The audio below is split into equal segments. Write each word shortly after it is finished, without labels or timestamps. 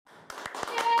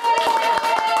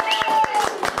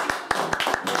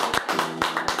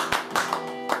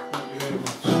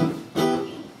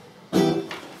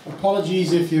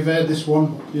Apologies if you've heard this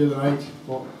one the other night,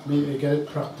 but I need to get it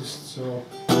practiced, so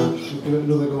we'll give it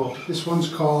another go. This one's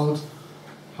called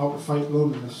How to Fight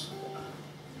Loneliness.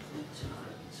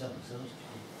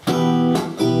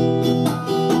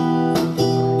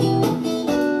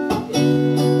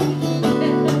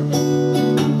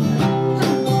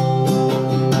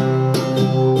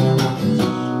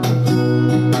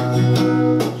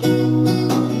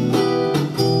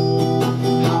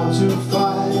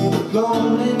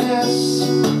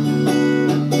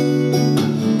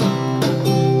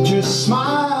 Just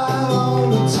smile all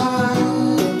the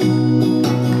time.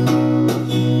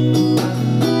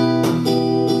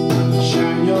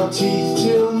 Shine your teeth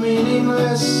till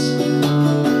meaningless,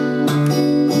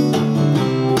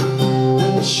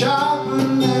 and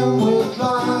sharpen them with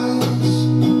lies.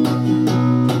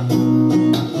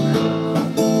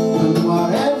 And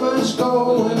whatever's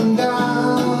going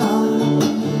down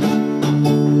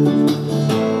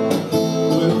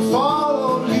will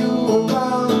follow you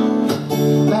around.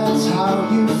 That's how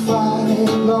you fight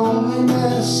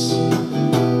loneliness.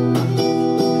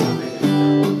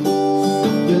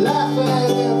 You laugh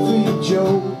at every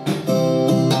joke.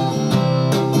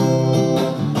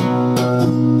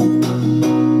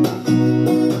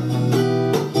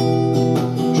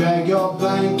 Drag your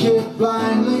blanket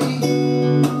blindly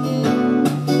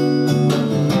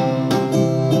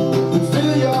and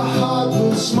fill your heart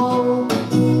with smoke.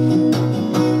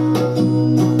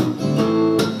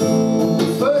 The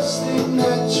first thing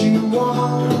that you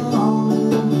want